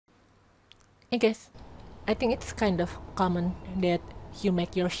Hey guys, I think it's kind of common that you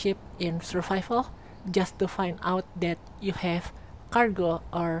make your ship in survival just to find out that you have cargo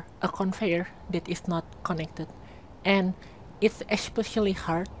or a conveyor that is not connected. And it's especially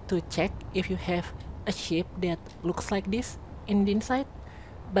hard to check if you have a ship that looks like this in the inside,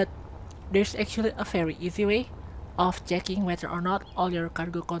 but there's actually a very easy way of checking whether or not all your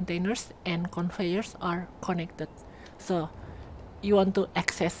cargo containers and conveyors are connected. So you want to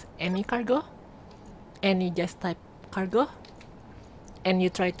access any cargo, and you just type cargo and you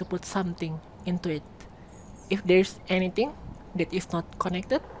try to put something into it. If there's anything that is not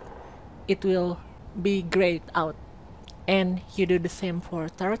connected, it will be grayed out. And you do the same for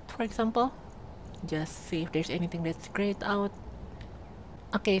turret, for example. Just see if there's anything that's grayed out.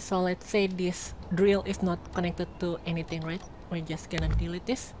 Okay, so let's say this drill is not connected to anything, right? We're just gonna delete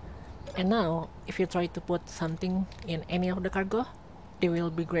this. And now, if you try to put something in any of the cargo, they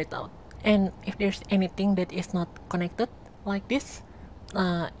will be grayed out. And if there's anything that is not connected like this,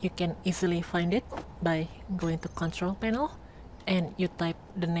 you can easily find it by going to control panel and you type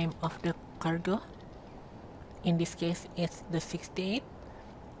the name of the cargo. In this case, it's the 68,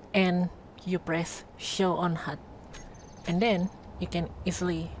 and you press show on HUD, and then you can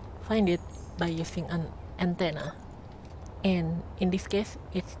easily find it by using an antenna. And in this case,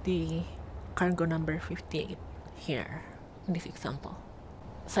 it's the cargo number 58 here in this example.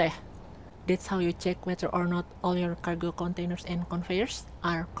 So yeah, that's how you check whether or not all your cargo containers and conveyors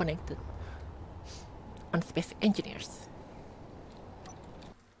are connected on Space Engineers.